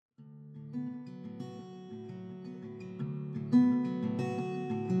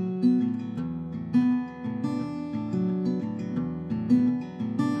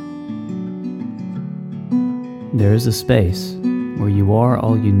There is a space where you are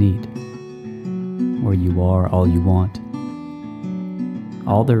all you need, where you are all you want.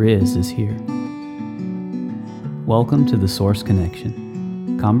 All there is here. Welcome to the Source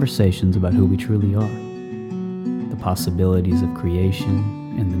Connection, conversations about who we truly are, the possibilities of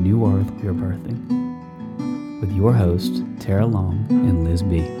creation and the new earth we are birthing, with your hosts, Tara Long and Liz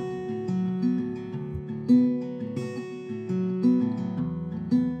B.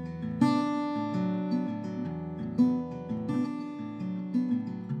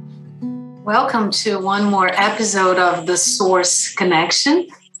 Welcome to one more episode of The Source Connection.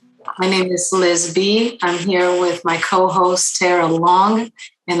 My name is Liz B. I'm here with my co-host, Tara Long,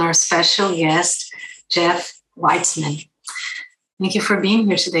 and our special guest, Jeff Witzeman. Thank you for being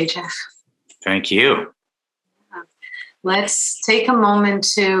here today, Jeff. Thank you. Let's take a moment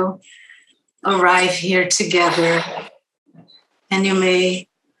to arrive here together, and you may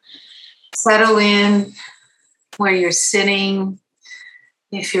settle in where you're sitting.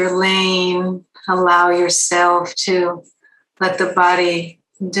 If you're laying, allow yourself to let the body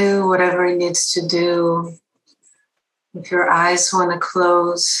do whatever it needs to do. If your eyes want to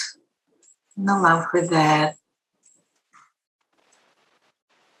close, allow for that.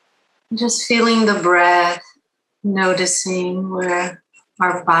 Just feeling the breath, noticing where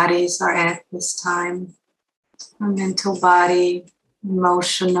our bodies are at this time. Our mental body,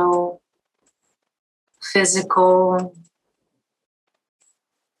 emotional, physical.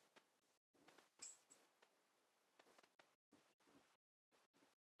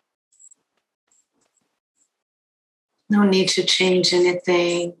 No need to change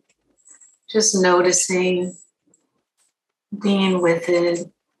anything. Just noticing, being with it,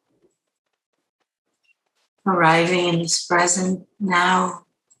 arriving in this present now.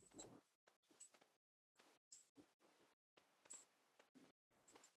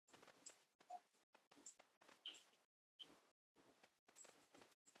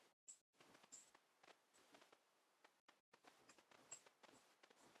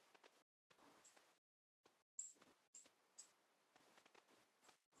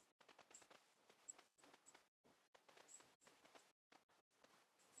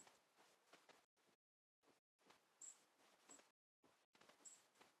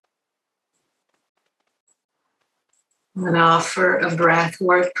 I'm going to offer a breath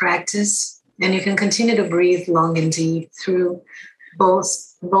work practice, and you can continue to breathe long and deep through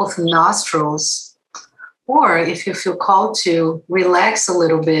both nostrils, or if you feel called to, relax a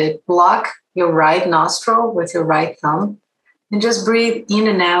little bit, block your right nostril with your right thumb, and just breathe in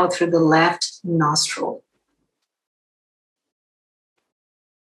and out through the left nostril.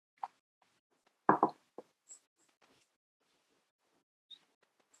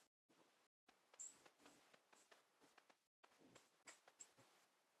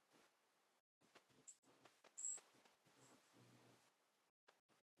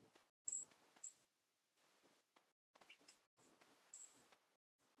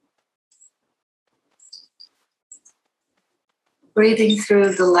 Breathing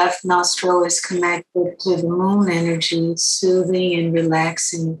through the left nostril is connected to the moon energy, soothing and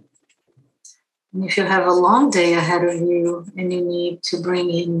relaxing. And if you have a long day ahead of you and you need to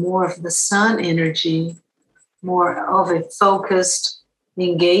bring in more of the sun energy, more of a focused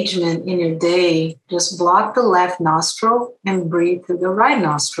engagement in your day, just block the left nostril and breathe through the right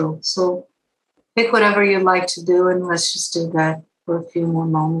nostril. So pick whatever you like to do, and let's just do that for a few more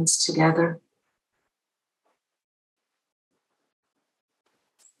moments together.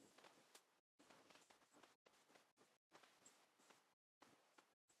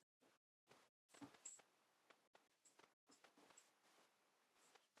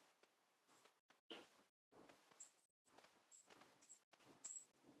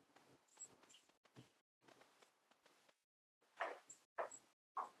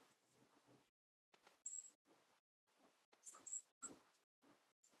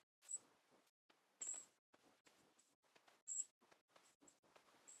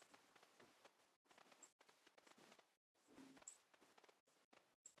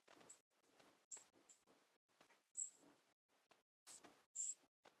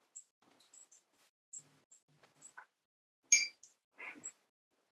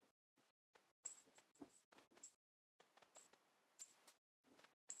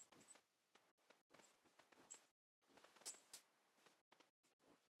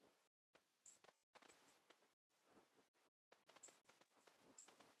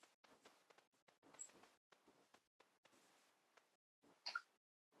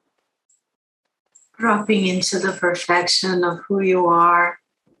 Dropping into the perfection of who you are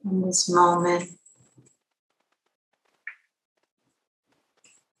in this moment.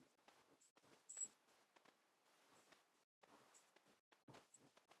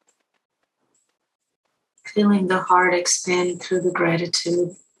 Feeling the heart expand through the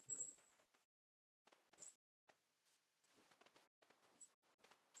gratitude.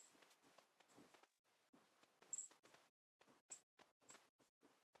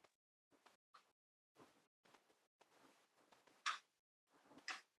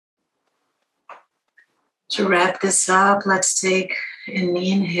 To wrap this up, let's take an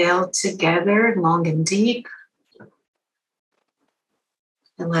inhale together, long and deep.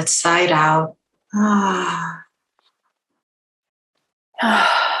 And let's sigh out. Ah.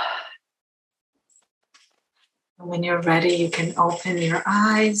 When you're ready, you can open your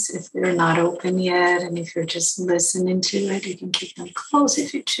eyes if they're not open yet. And if you're just listening to it, you can keep them closed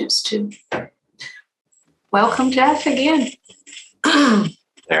if you choose to. Welcome, Jeff, again.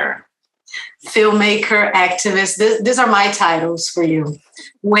 There. Filmmaker, activist. These are my titles for you.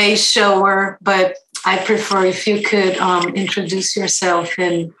 Way shower, but I prefer if you could introduce yourself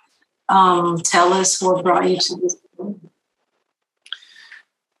and tell us what brought you to this.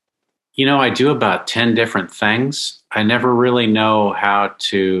 You know, I do about 10 different things. I never really know how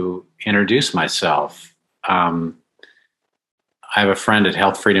to introduce myself. I have a friend at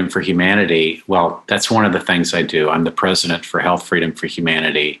Health Freedom for Humanity. Well, that's one of the things I do. I'm the president for Health Freedom for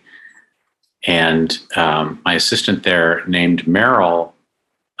Humanity. And my assistant there, named Meryl,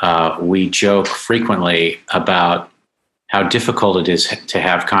 we joke frequently about how difficult it is to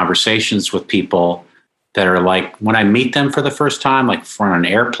have conversations with people that are like, when I meet them for the first time, like on an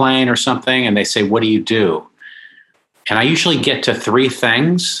airplane or something, and they say, "What do you do?" And I usually get to 3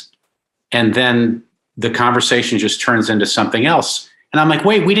 things, and then the conversation just turns into something else. And I'm like,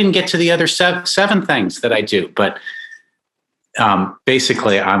 wait, we didn't get to the other 7 things that I do. But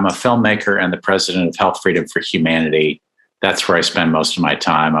basically, I'm a filmmaker and the president of Health Freedom for Humanity. That's where I spend most of my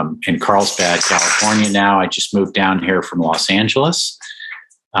time. I'm in Carlsbad, California now. I just moved down here from Los Angeles.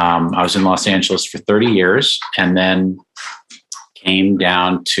 I was in Los Angeles for 30 years and then came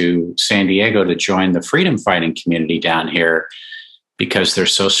down to San Diego to join the freedom fighting community down here because they're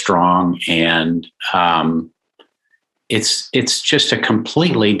so strong. And it's just a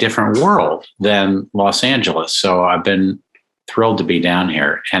completely different world than Los Angeles. So I've been thrilled to be down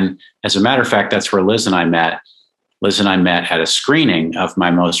here. And as a matter of fact, that's where Liz and I met. Liz and I met at a screening of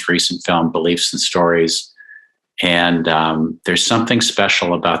my most recent film, Beliefs and Stories. And there's something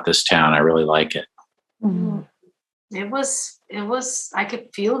special about this town. I really like it. Mm-hmm. It was, I could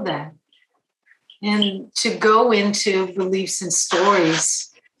feel that. And to go into Beliefs and Stories,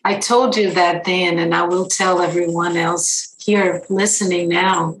 I told you that then, and I will tell everyone else here listening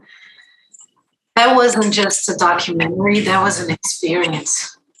now, that wasn't just a documentary, that was an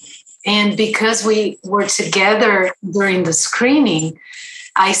experience. And because we were together during the screening,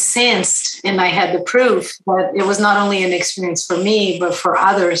 I sensed, and I had the proof, that it was not only an experience for me, but for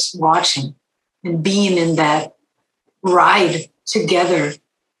others watching and being in that ride together.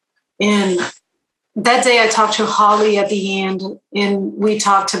 And that day I talked to Holly at the end, and we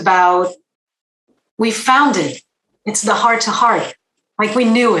talked about, we found it. It's the heart to heart. Like we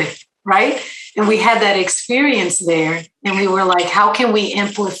knew it, right? And we had that experience there. And we were like, how can we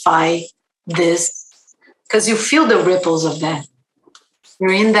amplify this? Because you feel the ripples of that.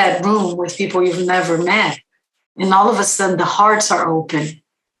 You're in that room with people you've never met. And all of a sudden the hearts are open.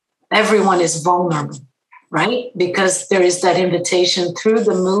 Everyone is vulnerable, right? Because there is that invitation through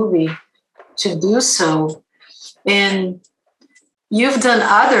the movie to do so. And you've done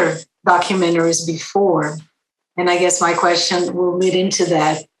other documentaries before. And I guess my question will lead into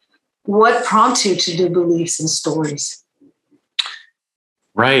that. What prompts you to do Beliefs and Stories?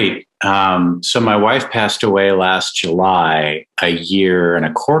 Right. So my wife passed away last July, a year and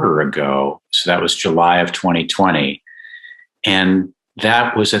a quarter ago. So that was July of 2020. And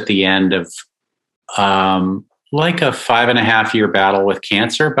that was at the end of like a 5.5-year battle with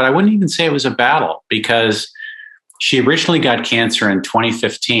cancer. But I wouldn't even say it was a battle because she originally got cancer in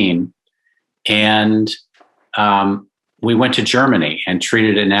 2015. And we went to Germany and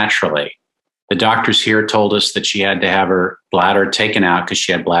treated it naturally. The doctors here told us that she had to have her bladder taken out because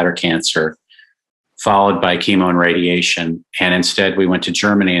she had bladder cancer, followed by chemo and radiation. And instead, we went to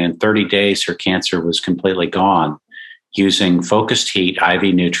Germany, and in 30 days, her cancer was completely gone using focused heat,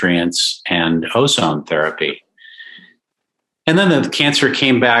 IV nutrients, and ozone therapy. And then the cancer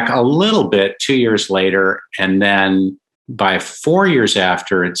came back a little bit 2 years later. And then by 4 years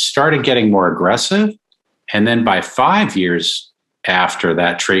after, it started getting more aggressive. And then by 5 years after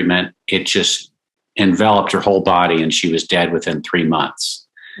that treatment, it just enveloped her whole body and she was dead within 3 months.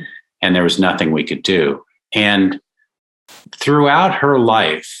 And there was nothing we could do. And throughout her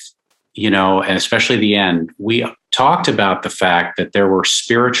life, you know, and especially the end, we talked about the fact that there were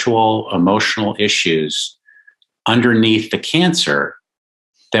spiritual, emotional issues underneath the cancer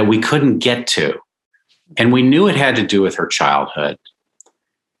that we couldn't get to. And we knew it had to do with her childhood.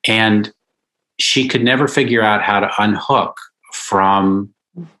 And she could never figure out how to unhook from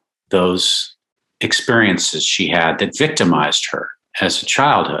those experiences she had that victimized her as a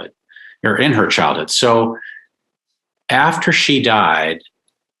childhood or in her childhood. So after she died,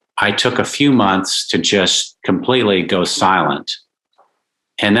 I took a few months to just completely go silent.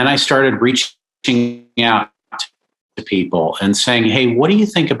 And then I started reaching out to people and saying, hey, what do you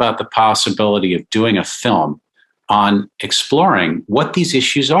think about the possibility of doing a film on exploring what these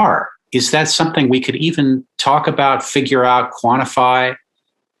issues are? Is that something we could even talk about, figure out, quantify?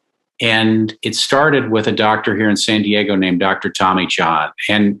 And it started with a doctor here in San Diego named Dr. Tommy John.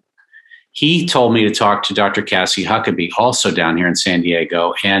 And he told me to talk to Dr. Cassie Huckabee, also down here in San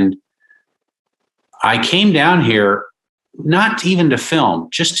Diego. And I came down here, not even to film,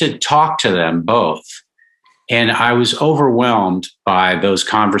 just to talk to them both. And I was overwhelmed by those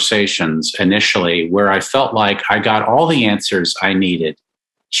conversations initially, where I felt like I got all the answers I needed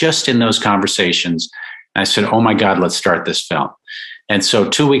just in those conversations. And I said, oh my God, let's start this film. And so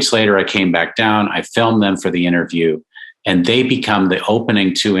 2 weeks later, I came back down, I filmed them for the interview, and they become the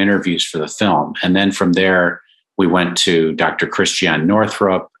opening 2 interviews for the film. And then from there, we went to Dr. Christiane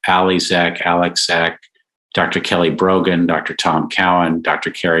Northrup, Ali Zek, Alex Zek, Dr. Kelly Brogan, Dr. Tom Cowan, Dr.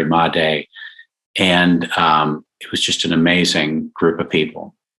 Carrie Made. And it was just an amazing group of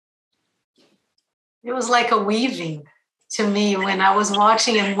people. It was like a weaving to me when I was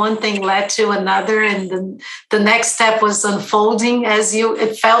watching, and one thing led to another, and the next step was unfolding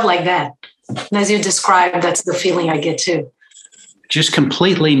it felt like that. And as you described, that's the feeling I get too. Just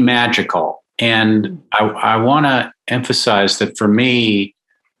completely magical. And I want to emphasize that for me,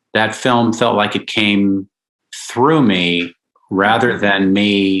 that film felt like it came through me rather than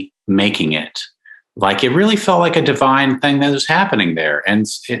me making it. Like it really felt like a divine thing that was happening there. And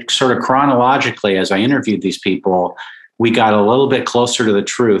it sort of chronologically, as I interviewed these people, we got a little bit closer to the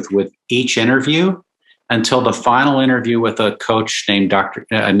truth with each interview until the final interview with a coach named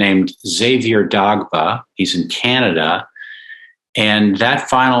named Xavier Dagba. He's in Canada. And that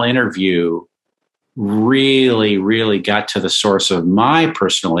final interview really, really got to the source of my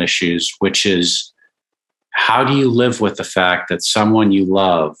personal issues, which is, how do you live with the fact that someone you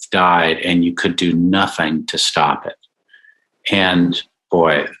love died and you could do nothing to stop it? And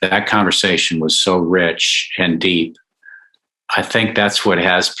boy, that conversation was so rich and deep. I think that's what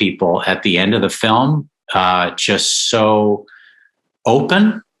has people at the end of the film just so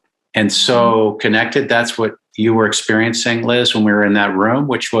open and so connected. That's what you were experiencing, Liz, when we were in that room,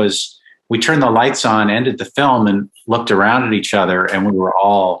 which was, we turned the lights on, ended the film, and looked around at each other, and we were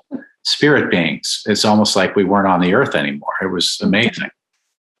all spirit beings. It's almost like we weren't on the earth anymore. It was amazing.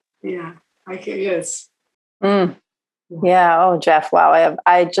 Yeah, I can, yes. Yeah. Oh, Jeff. Wow.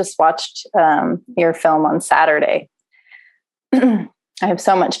 I just watched your film on Saturday. I have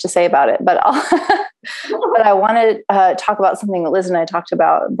so much to say about it, but but I want to talk about something that Liz and I talked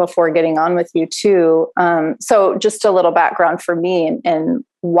about before getting on with you too. So just a little background for me and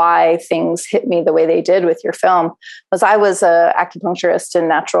why things hit me the way they did with your film was I was a acupuncturist and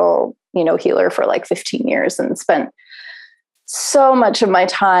natural, healer for like 15 years and spent so much of my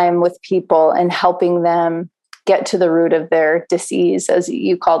time with people and helping them get to the root of their disease, as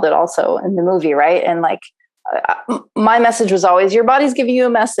you called it also in the movie, right? And like, my message was always, your body's giving you a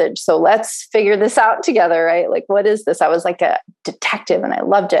message. So let's figure this out together, right? Like, what is this? I was like a detective and I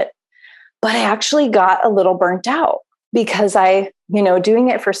loved it. But I actually got a little burnt out because doing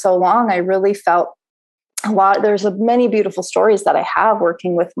it for so long, I really felt there's many beautiful stories that I have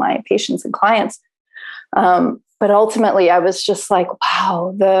working with my patients and clients. But ultimately I was just like,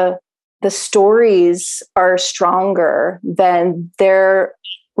 wow, the stories are stronger than their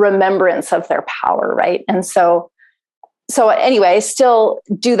remembrance of their power, right? And so anyway, I still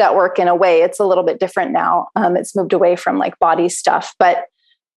do that work in a way. It's a little bit different now. It's moved away from like body stuff. But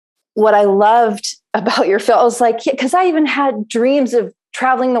what I loved about your film, I was like, because I even had dreams of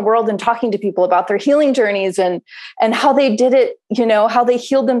traveling the world and talking to people about their healing journeys and how they did it, how they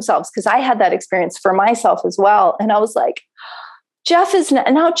healed themselves. Because I had that experience for myself as well. And I was like, Jeff has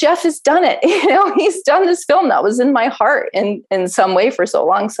done it. He's done this film that was in my heart in some way for so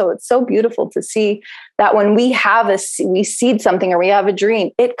long. So it's so beautiful to see that when we seed something or we have a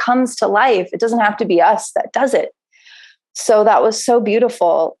dream, it comes to life. It doesn't have to be us that does it. So that was so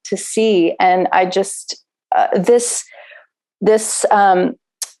beautiful to see. And I just, this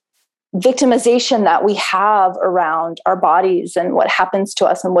victimization that we have around our bodies and what happens to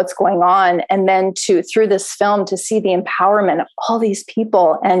us and what's going on. And then through this film to see the empowerment of all these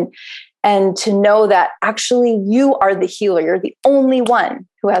people and And to know that actually you are the healer. You're the only one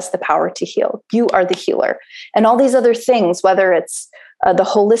who has the power to heal. You are the healer. And all these other things, whether it's the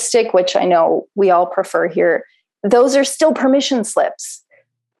holistic, which I know we all prefer here, those are still permission slips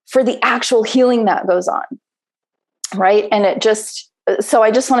for the actual healing that goes on. Right. And so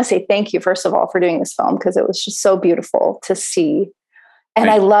I just want to say thank you, first of all, for doing this film, because it was just so beautiful to see. And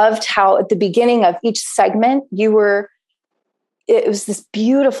I loved how at the beginning of each segment, it was this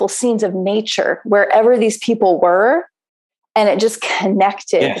beautiful scenes of nature wherever these people were. And it just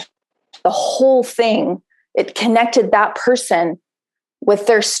connected the whole thing. It connected that person with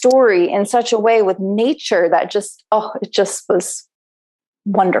their story in such a way with nature that it just was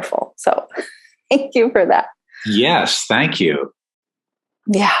wonderful. So thank you for that. Yes. Thank you.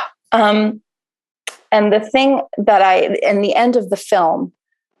 Yeah. And the thing that in the end of the film,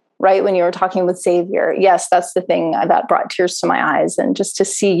 right, when you were talking with Xavier, yes, that's the thing that brought tears to my eyes. And just to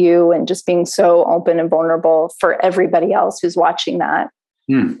see you and just being so open and vulnerable for everybody else who's watching that.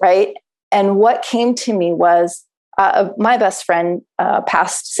 Right. And what came to me was my best friend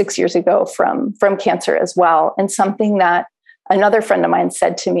passed 6 years ago from cancer as well. And something that another friend of mine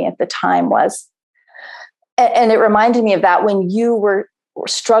said to me at the time was, and it reminded me of that when you were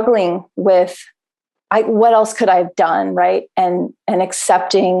struggling with, what else could I have done? Right. And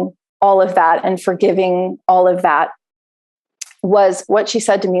accepting all of that and forgiving all of that was what she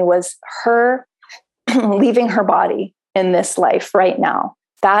said to me was her leaving her body in this life right now.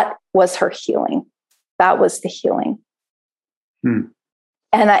 That was her healing. That was the healing. And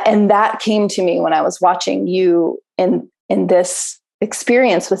that came to me when I was watching you in this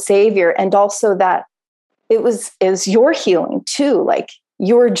experience with Xavier. And also that it was your healing too. Like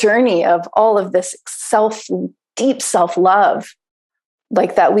your journey of all of this deep self-love,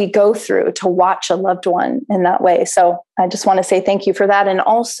 like that we go through to watch a loved one in that way. So I just want to say thank you for that. And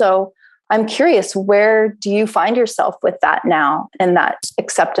also I'm curious, where do you find yourself with that now, and that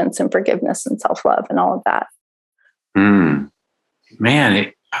acceptance and forgiveness and self-love and all of that?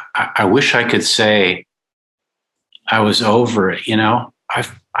 Man, I wish I could say I was over it.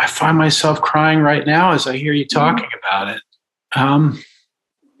 I find myself crying right now as I hear you talking about it.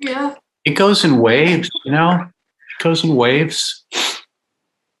 Yeah. It goes in waves, it goes in waves.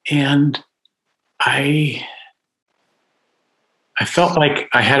 And I felt like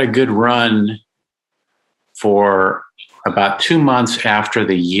I had a good run for about 2 months after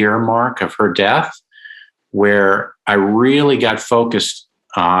the year mark of her death, where I really got focused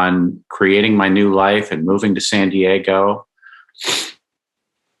on creating my new life and moving to San Diego.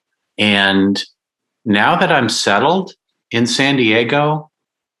 And now that I'm settled in San Diego,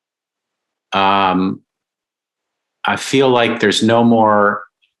 I feel like there's no more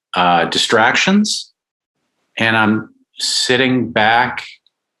distractions, and I'm sitting back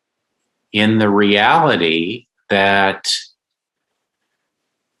in the reality that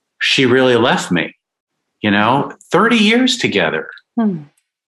she really left me, 30 years together.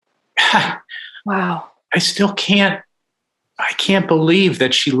 Wow. I can't believe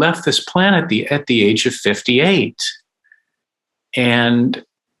that she left this planet at the age of 58. And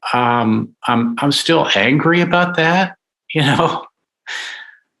I'm still angry about that.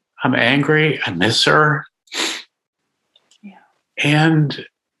 I'm angry. I miss her. Yeah. And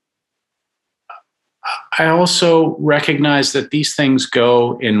I also recognize that these things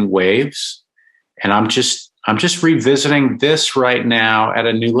go in waves, and I'm just revisiting this right now at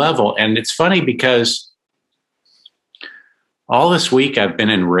a new level. And it's funny because all this week I've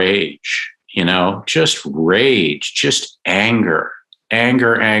been in rage, just rage, just anger. And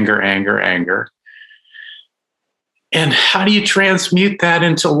how do you transmute that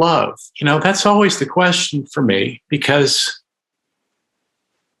into love? That's always the question for me, because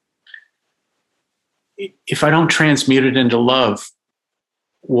if I don't transmute it into love,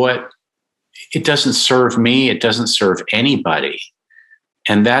 it doesn't serve me, it doesn't serve anybody.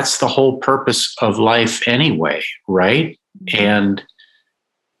 And that's the whole purpose of life anyway, right? And,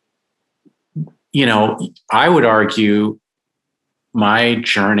 I would argue my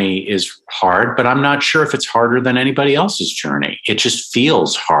journey is hard, but I'm not sure if it's harder than anybody else's journey. It just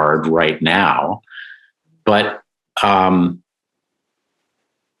feels hard right now. But, I'm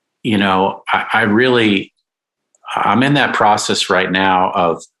in that process right now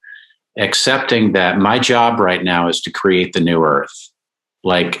of accepting that my job right now is to create the new earth.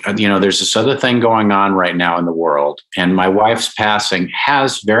 Like, there's this other thing going on right now in the world, and my wife's passing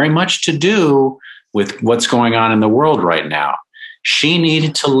has very much to do with what's going on in the world right now. She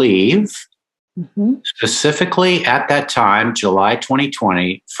needed to leave specifically at that time, July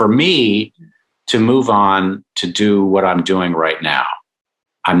 2020, for me to move on to do what I'm doing right now.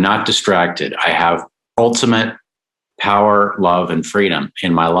 I'm not distracted. I have ultimate power, love, and freedom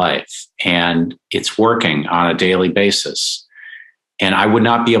in my life. And it's working on a daily basis. And I would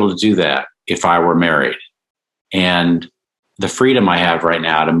not be able to do that if I were married. And the freedom I have right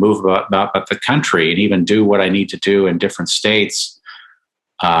now to move about the country and even do what I need to do in different states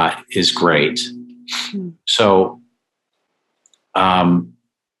is great. So I'm,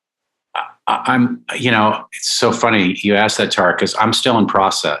 it's so funny you asked that, Tara, because I'm still in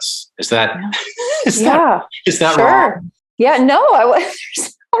process. Is that, is that sure. wrong? Yeah, no, I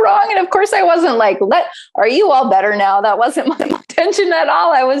was wrong. And of course I wasn't like, are you all better now? That wasn't my intention at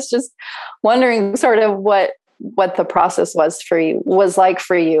all. I was just wondering sort of what the process was like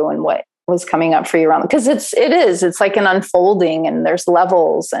for you and what was coming up for you around, because it's like an unfolding and there's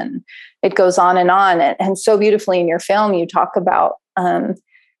levels and it goes on. And so beautifully in your film, you talk about,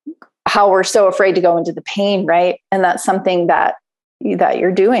 how we're so afraid to go into the pain. Right. And that's something that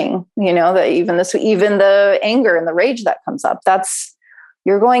you're doing, that even the anger and the rage that comes up,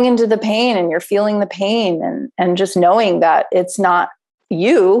 you're going into the pain and you're feeling the pain and just knowing that it's not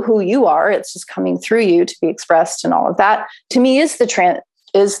you, who you are, it's just coming through you to be expressed, and all of that to me is the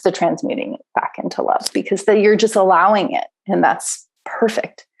transmuting it back into love, because you're just allowing it, and that's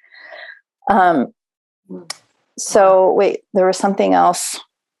perfect. So wait, there was something else.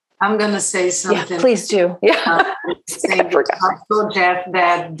 I'm going to say something. Yeah, please do. Yeah. I told Jeff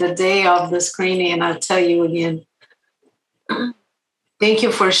that the day of the screening, and I'll tell you again, thank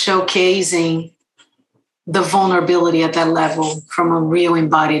you for showcasing the vulnerability at that level from a real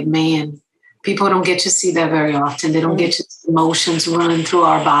embodied man. People don't get to see that very often. They don't get to see emotions run through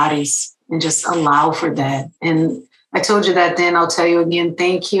our bodies and just allow for that. And I told you that then, I'll tell you again,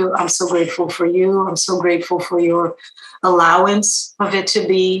 thank you. I'm so grateful for you. I'm so grateful for your allowance of it to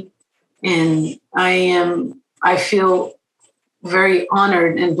be. And I feel very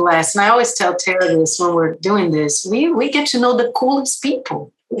honored and blessed. And I always tell Tara this when we're doing this, we get to know the coolest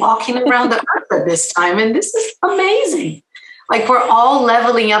people walking around the earth at this time. And this is amazing. Like, we're all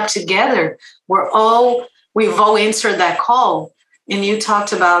leveling up together. We've all answered that call. And you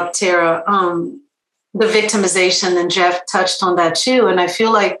talked about, Tara, the victimization, and Jeff touched on that too. And I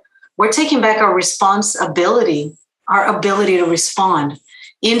feel like we're taking back our responsibility, our ability to respond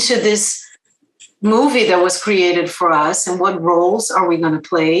into this movie that was created for us, and what roles are we going to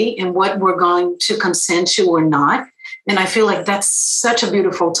play and what we're going to consent to or not. And I feel like that's such a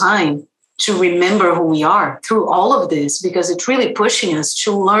beautiful time to remember who we are through all of this, because it's really pushing us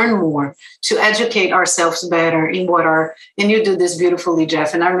to learn more, to educate ourselves better in and you do this beautifully,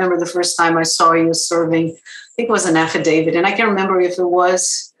 Jeff. And I remember the first time I saw you serving, I think it was an affidavit, and I can't remember if it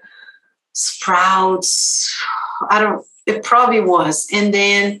was Sprouts. It probably was. And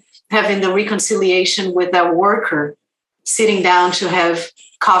then having the reconciliation with that worker, sitting down to have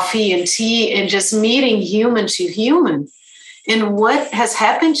coffee and tea and just meeting human to human. And what has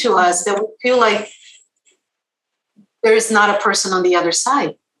happened to us that we feel like there is not a person on the other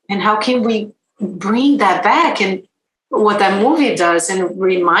side. And how can we bring that back? And what that movie does, and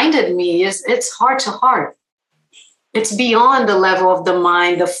reminded me, is it's heart to heart. It's beyond the level of the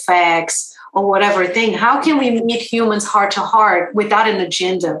mind, the facts, or whatever thing. How can we meet humans heart to heart without an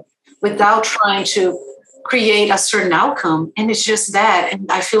agenda, without trying to create a certain outcome? And it's just that. And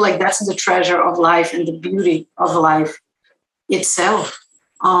I feel like that's the treasure of life and the beauty of life itself.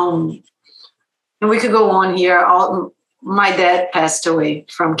 And we could go on here. My dad passed away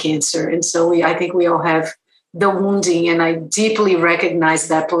from cancer. And so I think we all have the wounding. And I deeply recognize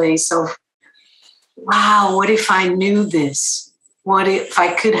that place of, wow, what if I knew this? What if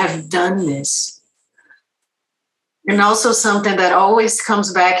I could have done this? And also something that always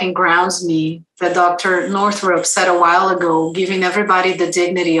comes back and grounds me, that Dr. Northrup said a while ago, giving everybody the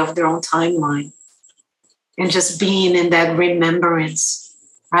dignity of their own timeline and just being in that remembrance,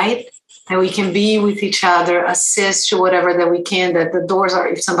 right? That we can be with each other, assist to whatever that we can, that the doors are,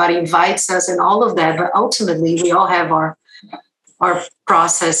 if somebody invites us and all of that, but ultimately we all have our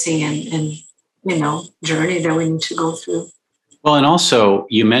processing and journey that we need to go through. Well, and also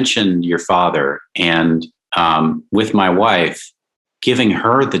you mentioned your father, and with my wife, giving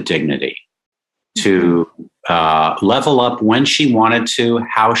her the dignity to level up when she wanted to,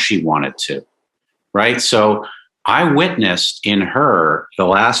 how she wanted to, right? So I witnessed in her the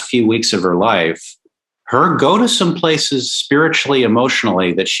last few weeks of her life, her go to some places spiritually,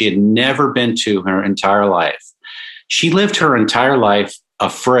 emotionally that she had never been to her entire life. She lived her entire life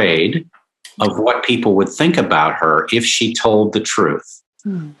afraid of what people would think about her if she told the truth.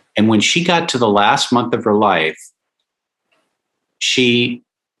 And when she got to the last month of her life, she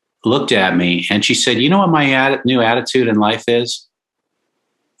looked at me and she said, you know what my new attitude in life is?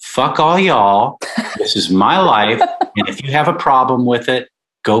 fuck all y'all. This is my life. And if you have a problem with it,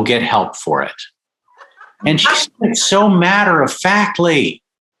 go get help for it. And she said it so matter-of-factly.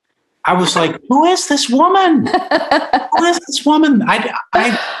 I was like, who is this woman? Who is this woman?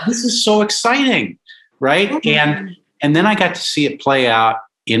 This is so exciting, right? And then I got to see it play out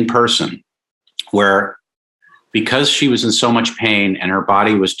in person, where because she was in so much pain and her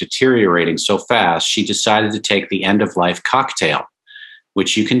body was deteriorating so fast, she decided to take the end-of-life cocktail,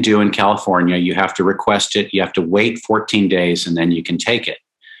 which you can do in California. You have to request it. You have to wait 14 days, and then you can take it.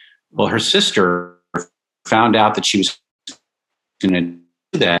 Well, her sister found out that she was going to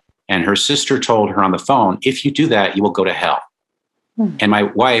do that. And her sister told her on the phone, if you do that, you will go to hell. And my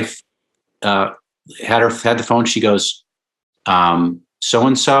wife had the phone. She goes,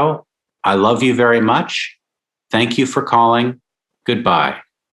 so-and-so, I love you very much. Thank you for calling. Goodbye.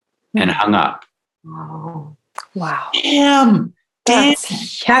 And hung up. Wow. Damn,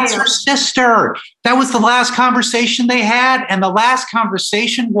 that's her sister. That was the last conversation they had. And the last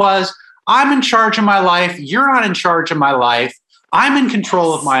conversation was, I'm in charge of my life. You're not in charge of my life. I'm in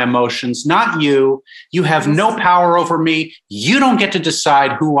control of my emotions, not you. You have no power over me. You don't get to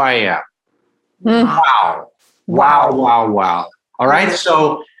decide who I am. Wow. All right.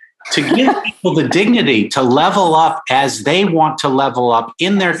 So to give people the dignity to level up as they want to level up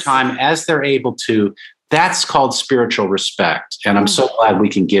in their time, as they're able to, that's called spiritual respect. And I'm so glad we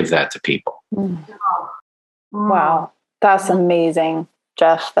can give that to people. Wow. That's amazing,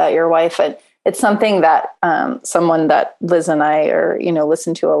 Jeff, that your wife, it's something that someone that Liz and I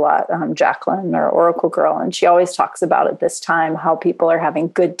listen to a lot, Jacqueline, our Oracle girl, and she always talks about at this time how people are having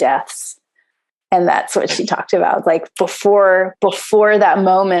good deaths. And that's what she talked about. Like before that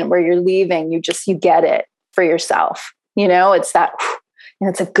moment where you're leaving, you get it for yourself. It's that, and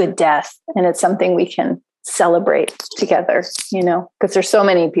it's a good death. And it's something we can celebrate together, because there's so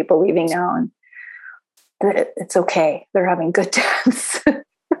many people leaving now, and it's okay. They're having good deaths.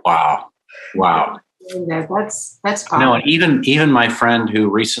 Wow. That's powerful. No, and even my friend who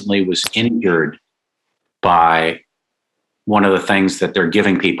recently was injured by one of the things that they're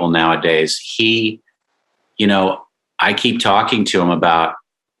giving people nowadays, he, I keep talking to him about,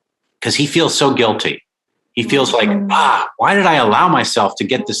 because he feels so guilty. He feels like, why did I allow myself to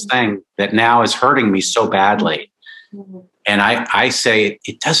get this thing that now is hurting me so badly? And I say,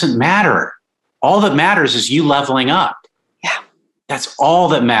 it doesn't matter. All that matters is you leveling up. That's all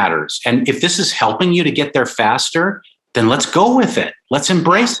that matters. And if this is helping you to get there faster, then let's go with it. Let's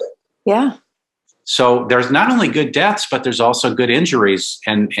embrace it. Yeah. So there's not only good deaths, but there's also good injuries.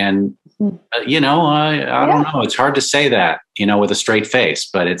 And I don't know. It's hard to say that, with a straight face,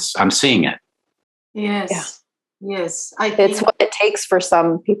 but I'm seeing it. Yes. Yeah. Yes. It's what it takes for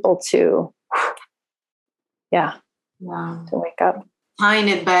some people to, to wake up. Tying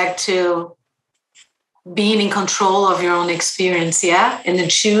it back to being in control of your own experience, and then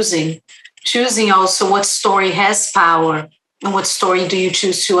choosing also what story has power and what story do you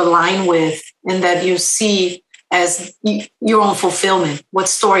choose to align with, and that you see as your own fulfillment. What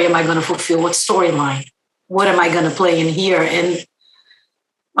story am I going to fulfill? What storyline? What am I going to play in here? And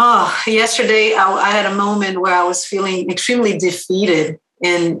yesterday I had a moment where I was feeling extremely defeated,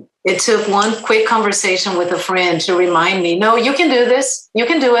 and it took one quick conversation with a friend to remind me, no, you can do this. You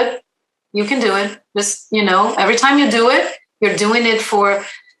can do it. You can do it. Just, every time you do it, you're doing it for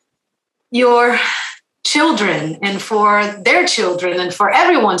your children and for their children and for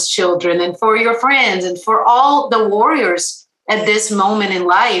everyone's children and for your friends and for all the warriors at this moment in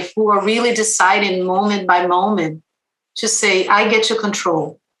life who are really deciding moment by moment to say, I get to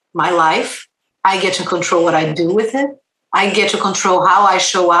control my life. I get to control what I do with it. I get to control how I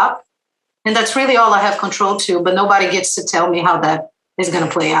show up. And that's really all I have control to, but nobody gets to tell me how that is going to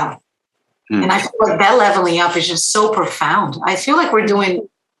play out. And I feel like that leveling up is just so profound. I feel like we're doing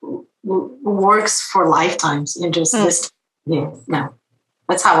works for lifetimes in just this.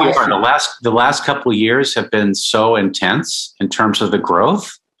 That's how I feel. The last couple of years have been so intense in terms of the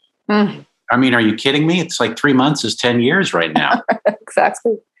growth. I mean, are you kidding me? It's like 3 months is 10 years right now.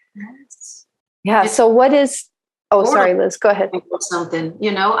 Exactly. Yeah. So what is, sorry, Liz, go ahead. Something,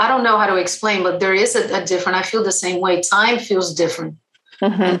 I don't know how to explain, but there is a different, I feel the same way. Time feels different.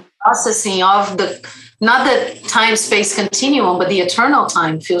 And processing of not the time-space continuum, but the eternal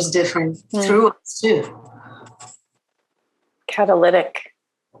time feels different through us too. Catalytic.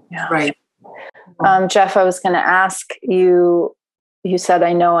 Yeah. Right. Jeff, I was going to ask you, you said,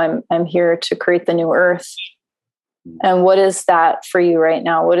 I know I'm here to create the new earth. And what is that for you right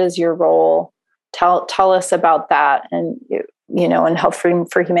now? What is your role? Tell us about that, and and Health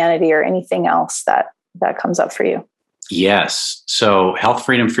for Humanity, or anything else that comes up for you. Yes. So Health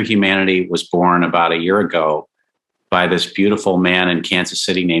Freedom for Humanity was born about a year ago by this beautiful man in Kansas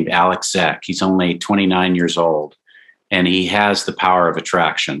City named Alex Zeck. He's only 29 years old, and he has the power of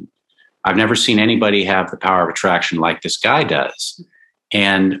attraction. I've never seen anybody have the power of attraction like this guy does.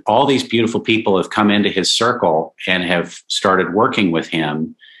 And all these beautiful people have come into his circle and have started working with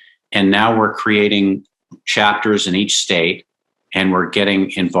him. And now we're creating chapters in each state, and we're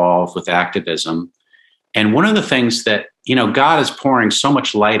getting involved with activism. And one of the things that, God is pouring so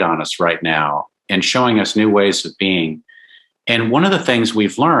much light on us right now and showing us new ways of being. And one of the things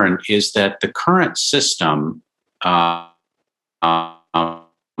we've learned is that the current system, our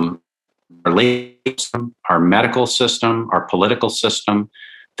legal system, our medical system, our political system,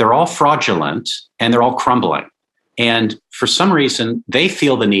 they're all fraudulent and they're all crumbling. And for some reason, they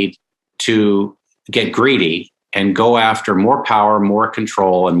feel the need to get greedy and go after more power, more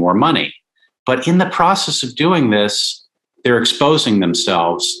control, and more money. But in the process of doing this, they're exposing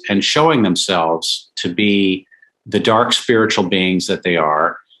themselves and showing themselves to be the dark spiritual beings that they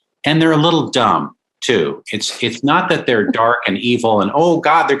are. And they're a little dumb too. It's not that they're dark and evil and, oh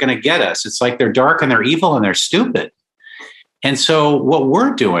God, they're going to get us. It's like they're dark and they're evil and they're stupid. And so what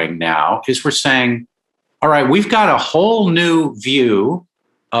we're doing now is we're saying, all right, we've got a whole new view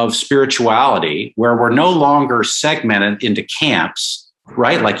of spirituality where we're no longer segmented into camps,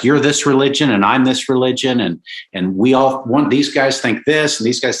 right? Like you're this religion and I'm this religion. And we all want, these guys think this and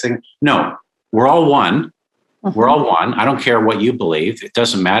these guys think, no, we're all one. We're all one. I don't care what you believe. It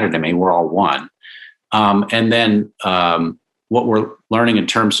doesn't matter to me. We're all one. And then what we're learning in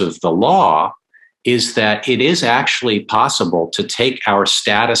terms of the law is that it is actually possible to take our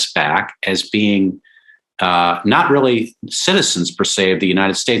status back as being not really citizens per se of the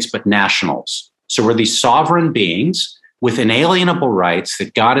United States, but nationals. So we're these sovereign beings with inalienable rights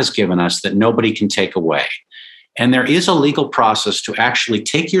that God has given us that nobody can take away. And there is a legal process to actually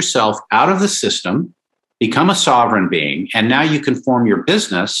take yourself out of the system, become a sovereign being, and now you can form your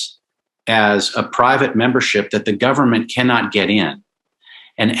business as a private membership that the government cannot get in.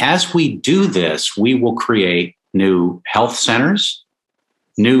 And as we do this, we will create new health centers,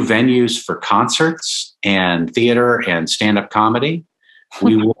 new venues for concerts and theater and stand-up comedy.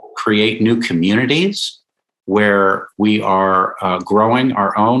 We will create new communities where we are growing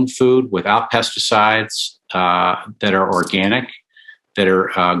our own food without pesticides that are organic, that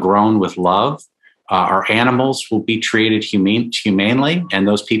are grown with love. Our animals will be treated humanely, and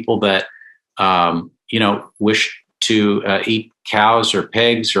those people that wish to eat cows or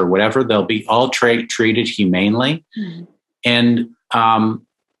pigs or whatever, they'll be all treated humanely. Mm-hmm. And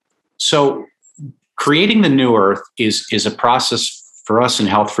so creating the new earth is a process for us in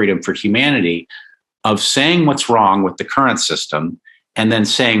Health Freedom for Humanity of saying what's wrong with the current system and then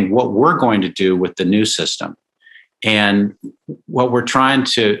saying what we're going to do with the new system. And what we're trying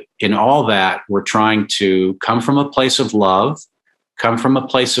to, in all that, we're trying to come from a place of love, come from a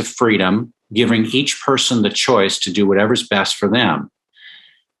place of freedom, giving each person the choice to do whatever's best for them.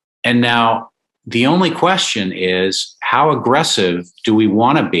 And now the only question is, how aggressive do we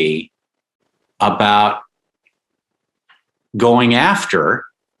want to be about going after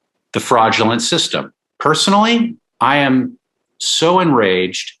the fraudulent system? Personally, I am so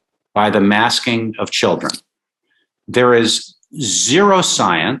enraged by the masking of children. There is zero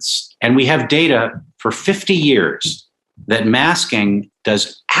science, and we have data for 50 years that masking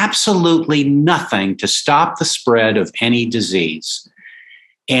does absolutely nothing to stop the spread of any disease.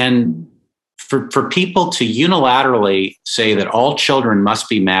 And for people to unilaterally say that all children must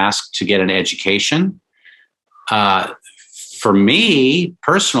be masked to get an education, for me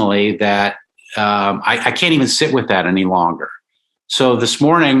personally, that I can't even sit with that any longer. So this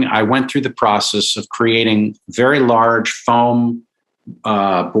morning, I went through the process of creating very large foam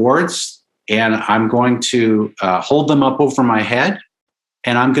boards, and I'm going to hold them up over my head,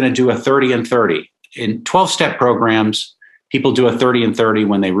 and I'm going to do a 30 and 30. In 12-step programs, people do a 30 and 30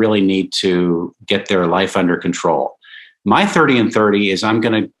 when they really need to get their life under control. My 30 and 30 is I'm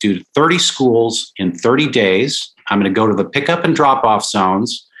going to do 30 schools in 30 days. I'm going to go to the pickup and drop-off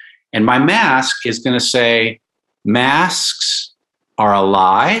zones, and my mask is going to say, masks are a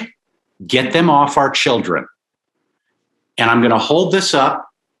lie. Get them off our children. And I'm going to hold this up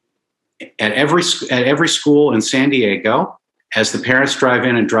at every school in San Diego as the parents drive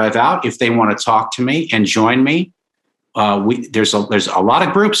in and drive out. If they want to talk to me and join me, there's a lot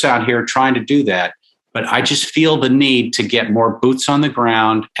of groups out here trying to do that. But I just feel the need to get more boots on the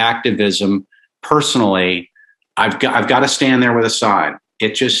ground activism. Personally, I've got to stand there with a sign.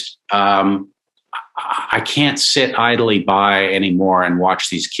 It just I can't sit idly by anymore and watch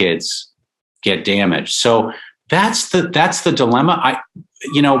these kids get damaged. So that's the dilemma.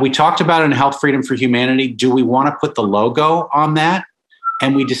 We talked about it in Health Freedom for Humanity. Do we want to put the logo on that?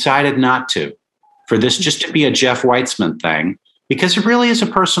 And we decided not to, for this just to be a Jeff Witzeman thing, because it really is a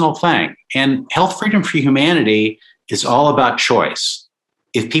personal thing. And Health Freedom for Humanity is all about choice.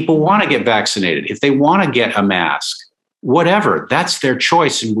 If people want to get vaccinated, if they want to get a mask, whatever, that's their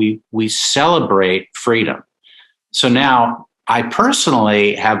choice. And we celebrate freedom. So now I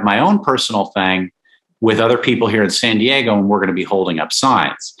personally have my own personal thing with other people here in San Diego, and we're going to be holding up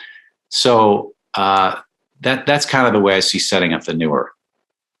signs. So that's kind of the way I see setting up the New Earth.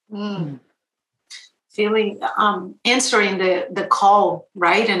 Feeling answering the call,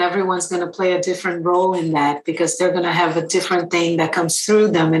 right? And everyone's going to play a different role in that, because they're going to have a different thing that comes through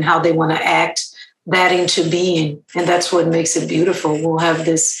them and how they want to act that into being. And that's what makes it beautiful. We'll have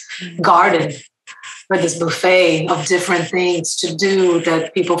this garden or this buffet of different things to do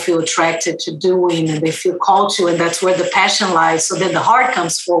that people feel attracted to doing and they feel called to. And that's where the passion lies. So then the heart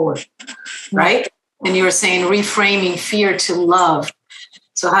comes forward, right? And you were saying reframing fear to love.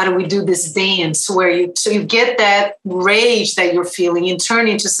 So how do we do this dance where you get that rage that you're feeling and turn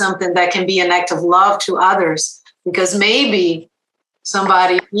into something that can be an act of love to others? Because maybe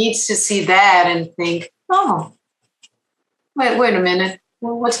somebody needs to see that and think, oh, wait a minute.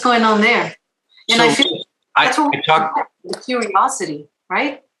 Well, what's going on there? And so I feel that's what we talk about, the curiosity,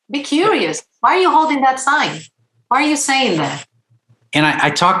 right? Be curious. Why are you holding that sign? Why are you saying that? And I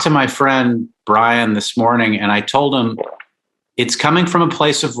talked to my friend Brian this morning, and I told him it's coming from a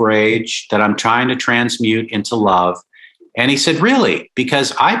place of rage that I'm trying to transmute into love. And he said, really?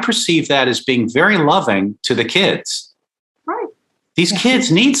 Because I perceive that as being very loving to the kids. Right. These kids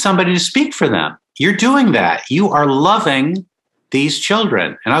need somebody to speak for them. You're doing that. You are loving these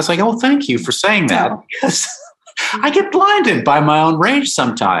children. And I was like, oh, thank you for saying that. Because I get blinded by my own rage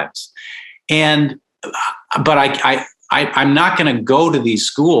sometimes. But I'm not going to go to these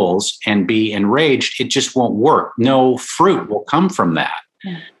schools and be enraged. It just won't work. No fruit will come from that.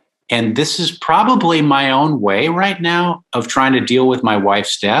 Yeah. And this is probably my own way right now of trying to deal with my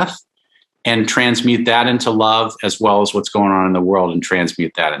wife's death and transmute that into love, as well as what's going on in the world, and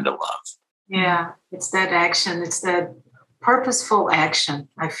transmute that into love. Yeah, it's that action. It's that purposeful action.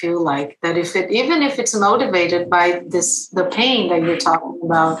 I feel like that even if it's motivated by the pain that you're talking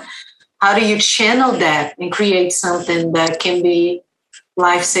about, how do you channel that and create something that can be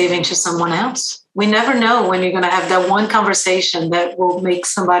life-saving to someone else? We never know when you're going to have that one conversation that will make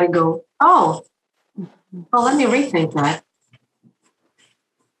somebody go, oh, well, let me rethink that.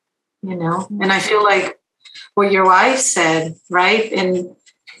 And I feel like what your wife said, right? And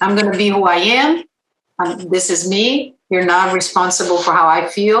I'm going to be who I am. This is me. You're not responsible for how I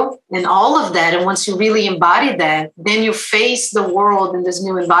feel and all of that. And once you really embody that, then you face the world in this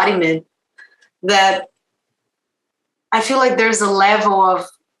new embodiment that I feel like there's a level of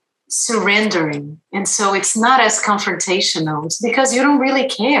surrendering. And so it's not as confrontational. It's because you don't really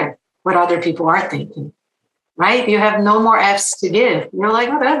care what other people are thinking, right? You have no more F's to give. You're like,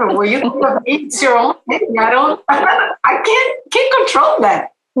 whatever. Well, you can it's your own thing. I can't control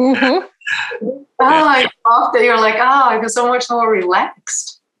that. Mm-hmm. Often you're like, I feel so much more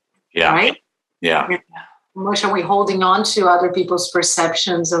relaxed. Yeah. Right? Yeah. How much are we holding on to other people's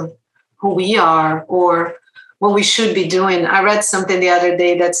perceptions of who we are or what we should be doing? I read something the other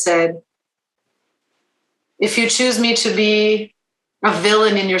day that said, if you choose me to be a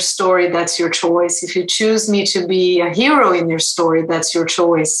villain in your story, that's your choice. If you choose me to be a hero in your story, that's your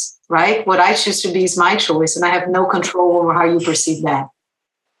choice, right? What I choose to be is my choice, and I have no control over how you perceive that.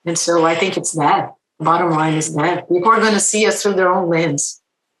 And so I think it's that. Bottom line is that people are going to see us through their own lens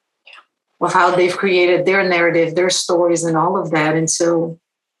of how they've created their narrative, their stories, and all of that. And so,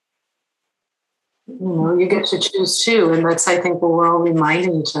 you get to choose too. And that's, I think, what we're all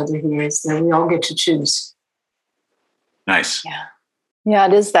reminding each other here is that we all get to choose. Nice. Yeah. Yeah,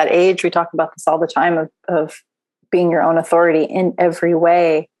 it is that age. We talk about this all the time of being your own authority in every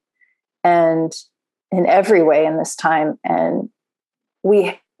way and in every way in this time. And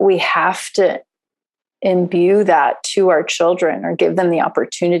we have to imbue that to our children or give them the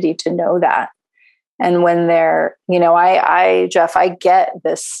opportunity to know that. And when they're, Jeff, I get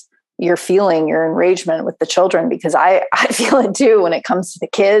this, you're feeling your enragement with the children because I feel it too when it comes to the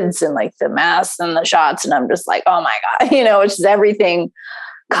kids and like the masks and the shots. And I'm just like, oh my God, it's just everything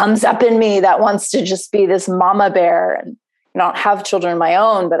comes up in me that wants to just be this mama bear. And I don't have children of my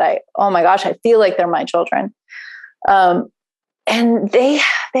own, but oh my gosh, I feel like they're my children. And they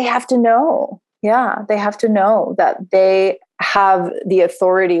have to know. Yeah, they have to know that they have the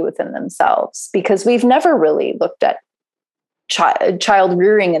authority within themselves, because we've never really looked at child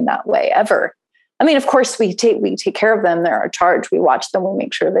rearing in that way ever. I mean, of course we take care of them. They're our charge. We watch them. We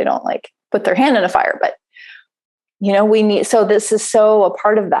make sure they don't like put their hand in a fire, but so this is so a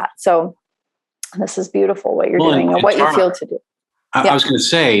part of that. So this is beautiful what you're doing and what you feel to do. I was going to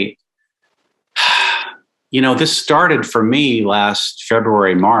say, this started for me last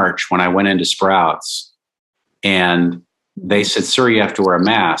February, March, when I went into Sprouts and they said, sir, you have to wear a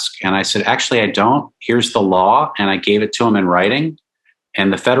mask. And I said, actually, I don't. Here's the law. And I gave it to them in writing.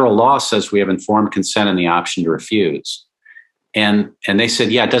 And the federal law says we have informed consent and the option to refuse. And they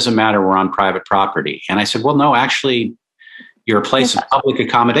said, yeah, it doesn't matter. We're on private property. And I said, well, no, actually, you're a place of public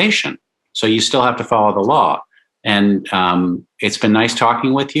accommodation. So you still have to follow the law. And it's been nice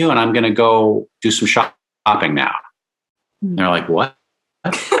talking with you. And I'm going to go do some shopping now. And they're like, what?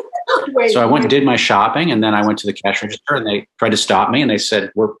 So I went and did my shopping. And then I went to the cash register and they tried to stop me. And they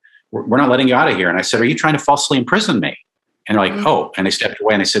said, we're not letting you out of here. And I said, are you trying to falsely imprison me? And they're like, oh, and they stepped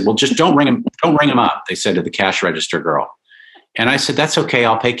away and they said, well, just don't ring him up. They said to the cash register girl. And I said, that's okay.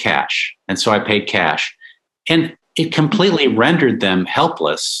 I'll pay cash. And so I paid cash. And it completely rendered them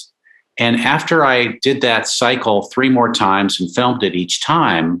helpless. And after I did that cycle 3 more times and filmed it each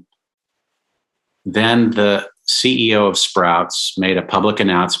time, then the CEO of Sprouts made a public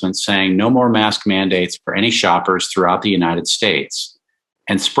announcement saying no more mask mandates for any shoppers throughout the United States.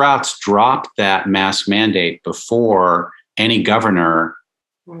 And Sprouts dropped that mask mandate before any governor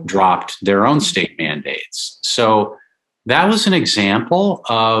dropped their own state mandates. So that was an example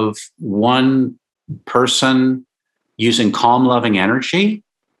of one person using calm, loving energy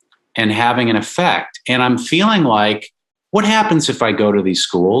and having an effect. And I'm feeling like, what happens if I go to these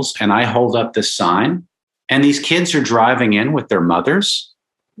schools and I hold up this sign and these kids are driving in with their mothers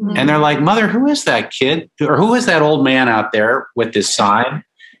and they're like, mother, who is that kid? Or who is that old man out there with this sign,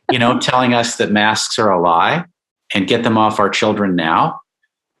 telling us that masks are a lie and get them off our children now?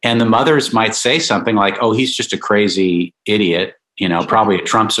 And the mothers might say something like, oh, he's just a crazy idiot, probably a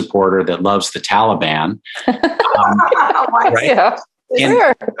Trump supporter that loves the Taliban. Right? Yeah,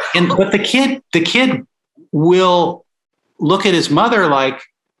 sure. But the kid will look at his mother like,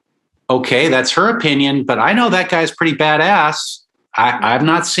 okay, that's her opinion, but I know that guy's pretty badass. I've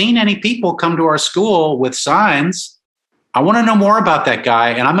not seen any people come to our school with signs. I want to know more about that guy.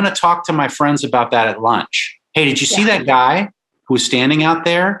 And I'm going to talk to my friends about that at lunch. Hey, did you see that guy who was standing out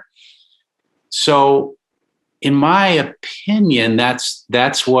there? So in my opinion,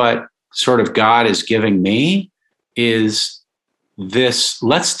 that's what sort of God is giving me is this,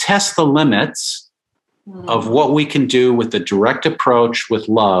 let's test the limits of what we can do with the direct approach with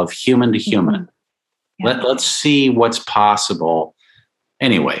love, human to human. Yeah. Let's see what's possible.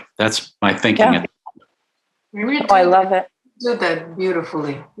 Anyway, that's my thinking. Yeah. I love it. You do that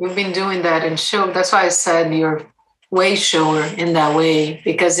beautifully. You've been doing that and show. That's why I said you're way shower in that way,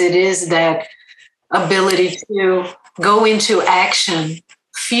 because it is that ability to go into action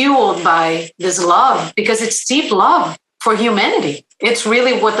fueled by this love, because it's deep love for humanity. It's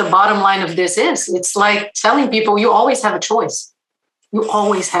really what the bottom line of this is. It's like telling people you always have a choice. You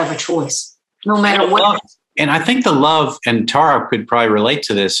always have a choice, no matter what. And I think the love, and Tara could probably relate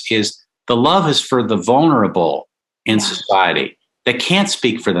to this, is the love is for the vulnerable in society that can't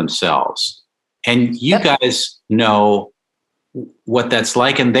speak for themselves. And you guys know what that's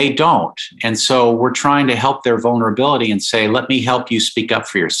like, and they don't. And so we're trying to help their vulnerability and say, let me help you speak up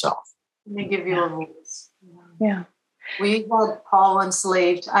for yourself. Let me give you a voice. Yeah. We had Paul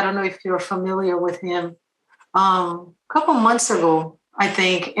Enslaved. I don't know if you're familiar with him. A couple months ago, I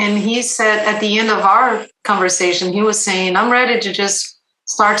think. And he said at the end of our conversation, he was saying, I'm ready to just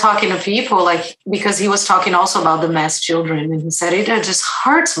start talking to people, like, because he was talking also about the mass children. And he said, it just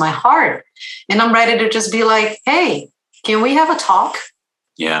hurts my heart. And I'm ready to just be like, hey, can we have a talk?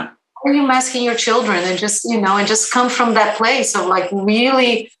 Yeah. Why are you masking your children? And just, and just come from that place of like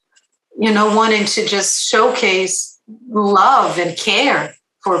really, wanting to just showcase love and care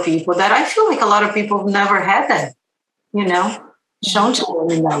for people that I feel like a lot of people have never had that, shown to them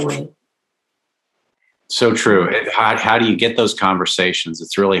in that way. So true. How do you get those conversations?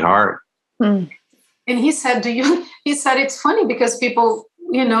 It's really hard. And he said, he said, it's funny because people,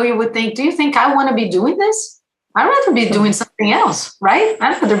 you would think, do you think I want to be doing this? I'd rather be doing something else, right?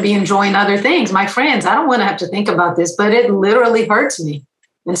 I'd rather be enjoying other things. My friends, I don't want to have to think about this, but it literally hurts me.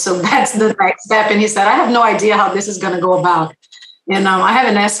 And so that's the next step. And he said, I have no idea how this is going to go about. And I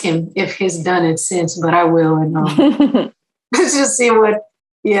haven't asked him if he's done it since, but I will. And let's just see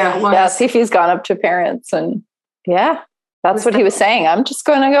see if he's gone up to parents. And that's what he was saying. I'm just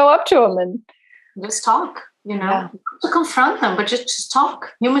going to go up to him and just talk, to confront them, but just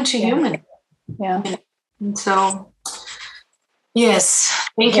talk, human to human. Yeah. And so, yes,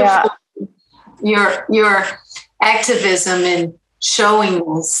 thank you. your activism in showing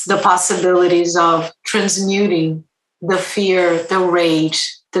us the possibilities of transmuting the fear, the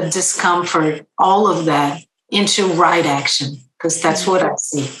rage, the discomfort, all of that into right action, because that's what I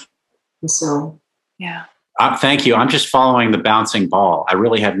see. And so, yeah. Thank you. I'm just following the bouncing ball. I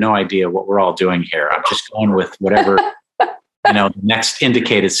really have no idea what we're all doing here. I'm just going with whatever, the next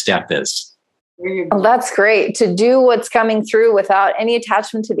indicated step is. Well, that's great, to do what's coming through without any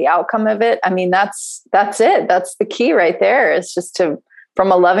attachment to the outcome of it. I mean, that's it. That's the key right there. It's just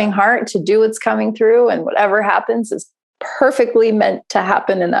from a loving heart, to do what's coming through, and whatever happens is perfectly meant to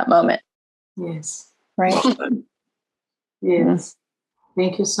happen in that moment. Yes. Right. Yes.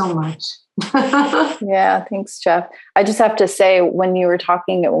 Thank you so much. Yeah. Thanks, Jeff. I just have to say, when we were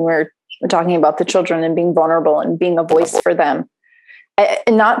talking about the children and being vulnerable and being a voice for them,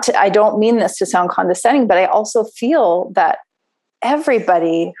 I don't mean this to sound condescending, but I also feel that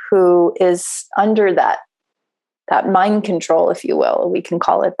everybody who is under that mind control, if you will, we can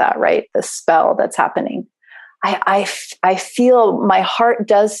call it that, right? The spell that's happening. I feel, my heart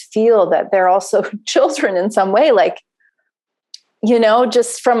does feel that they're also children in some way, like,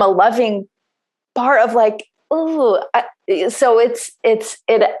 just from a loving part of like, oh, so it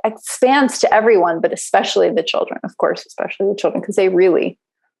expands to everyone, but especially the children, of course, because they really,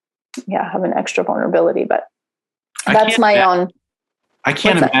 have an extra vulnerability. But that's my own. I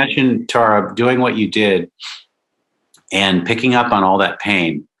can't imagine, Tara, doing what you did and picking up on all that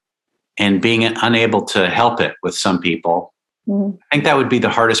pain and being unable to help it with some people. Mm-hmm. I think that would be the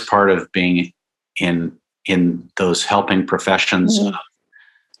hardest part of being in those helping professions,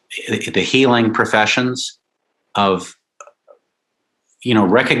 mm-hmm. the healing professions, of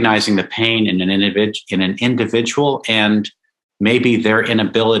recognizing the pain in an individual and maybe their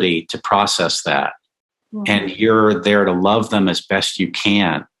inability to process that. Mm-hmm. And you're there to love them as best you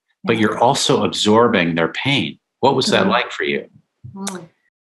can, but you're also absorbing their pain. What was that like for you? Mm-hmm.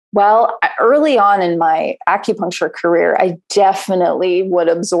 Well, early on in my acupuncture career, I definitely would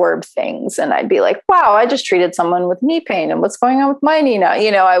absorb things, and I'd be like, wow, I just treated someone with knee pain, and what's going on with my knee now?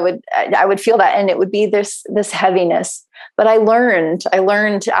 I would feel that, and it would be this heaviness. But I learned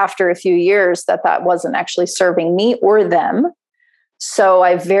after a few years that wasn't actually serving me or them. So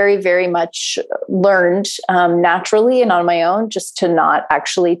I very, very much learned naturally and on my own just to not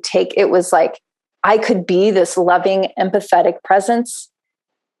actually take. It was like I could be this loving, empathetic presence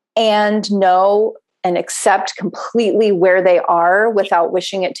and know and accept completely where they are without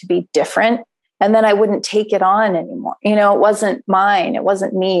wishing it to be different. And then I wouldn't take it on anymore. It wasn't mine. It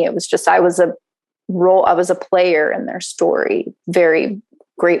wasn't me. It was just, I was a player in their story, very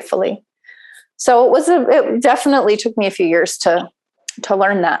gratefully. So it definitely took me a few years to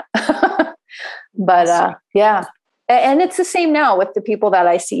learn that. But yeah. And it's the same now with the people that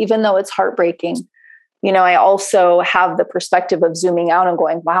I see, even though it's heartbreaking. I also have the perspective of zooming out and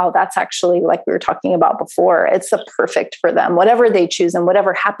going, wow, that's actually, like we were talking about before, it's the perfect for them. Whatever they choose and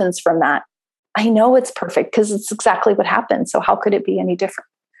whatever happens from that, I know it's perfect because it's exactly what happened. So how could it be any different?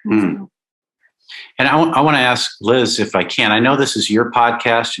 Mm. And I want to ask Liz, if I can. I know this is your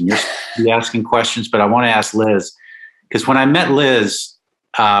podcast and you're asking questions, but I want to ask Liz, because when I met Liz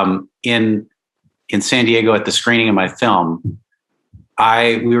in San Diego at the screening of my film,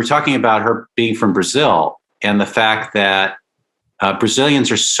 we were talking about her being from Brazil and the fact that Brazilians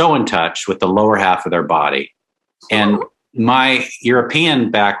are so in touch with the lower half of their body. And my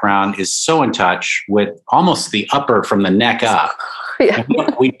European background is so in touch with almost the upper from the neck up. Yeah.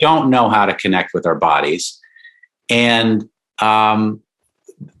 We don't know how to connect with our bodies. And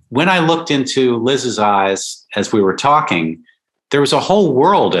when I looked into Liz's eyes as we were talking, there was a whole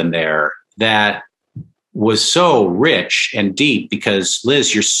world in there that was so rich and deep, because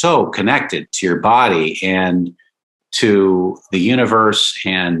Liz, you're so connected to your body and to the universe.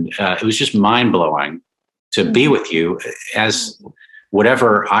 And it was just mind blowing to be with you as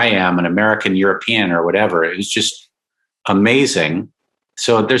whatever I am, an American European or whatever. It was just amazing.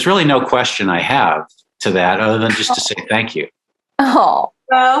 So there's really no question I have to that other than just to say thank you. Oh,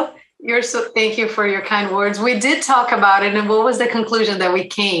 well, thank you for your kind words. We did talk about it. And what was the conclusion that we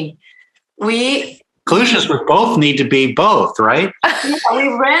came? Conclusions would both need to be both, right? We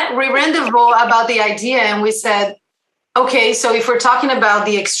ran the vote about the idea, and we said, okay, so if we're talking about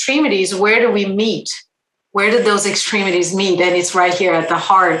the extremities, where do we meet? Where did those extremities meet? And it's right here at the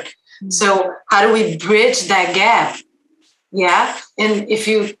heart. Mm-hmm. So how do we bridge that gap? Yeah. And if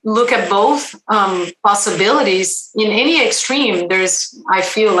you look at both possibilities, in any extreme, there's, I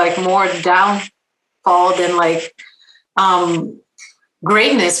feel like, more downfall than like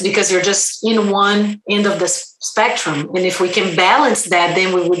greatness, because you're just in one end of the spectrum. And if we can balance that,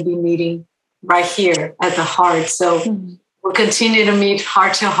 then we would be meeting right here at the heart. So we'll continue to meet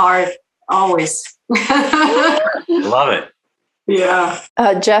heart to heart always. Love it. Yeah.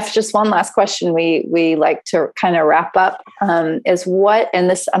 Jeff, just one last question we like to kind of wrap up is what, and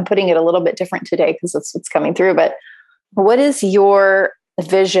this, I'm putting it a little bit different today because that's what's coming through, but what is your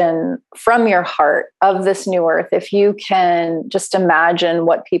vision from your heart of this new earth? If you can just imagine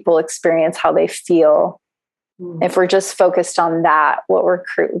what people experience, how they feel, if we're just focused on that,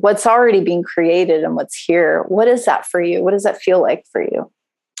 what's already being created and what's here, what is that for you? What does that feel like for you?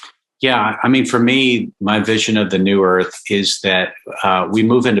 Yeah, I mean, for me, my vision of the new earth is that we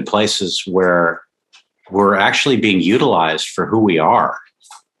move into places where we're actually being utilized for who we are,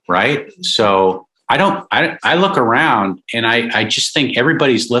 right? So I look around and I just think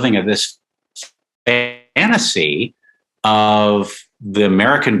everybody's living in this fantasy of the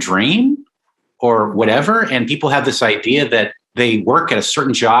American dream or whatever. And people have this idea that they work at a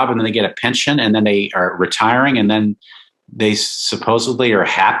certain job and then they get a pension and then they are retiring and then they supposedly are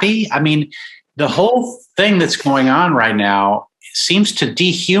happy. I mean, the whole thing that's going on right now seems to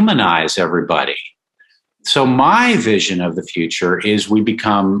dehumanize everybody. So my vision of the future is we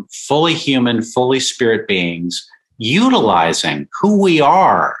become fully human, fully spirit beings, utilizing who we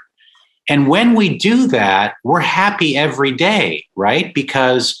are. And when we do that, we're happy every day, right?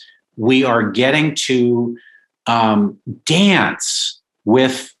 Because we are getting to dance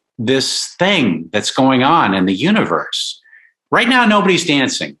with this thing that's going on in the universe. Right now, nobody's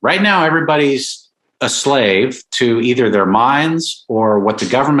dancing. Right now, everybody's a slave to either their minds or what the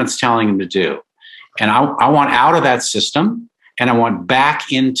government's telling them to do. And I want out of that system, and I want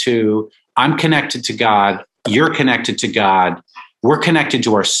back into, I'm connected to God, you're connected to God, we're connected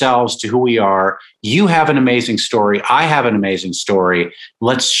to ourselves, to who we are. You have an amazing story, I have an amazing story.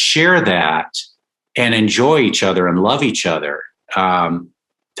 Let's share that and enjoy each other and love each other.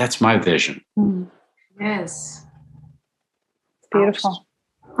 That's my vision. Yes. Beautiful.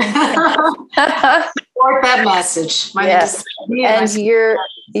 Support that message. Yes. And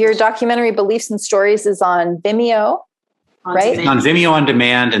your documentary Beliefs and Stories is on Vimeo, right? It's on Vimeo on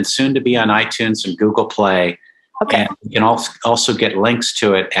demand and soon to be on iTunes and Google Play. Okay. And you can also get links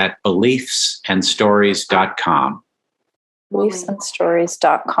to it at beliefsandstories.com.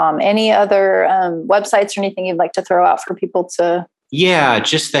 Beliefsandstories.com. Any other websites or anything you'd like to throw out for people to? Yeah,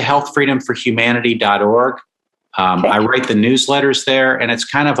 just the healthfreedomforhumanity.org. Okay. I write the newsletters there, and it's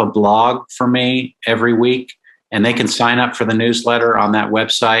kind of a blog for me every week. And they can sign up for the newsletter on that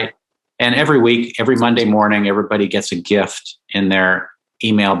website. And every week, every Monday morning, everybody gets a gift in their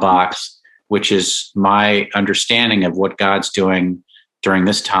email box, which is my understanding of what God's doing during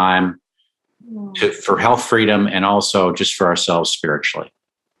this time for health freedom and also just for ourselves spiritually.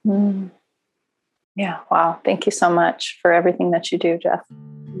 Yeah. Wow. Thank you so much for everything that you do, Jeff.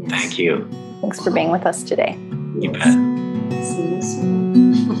 Yes. Thank you. Thanks for being with us today. You bet. See you soon.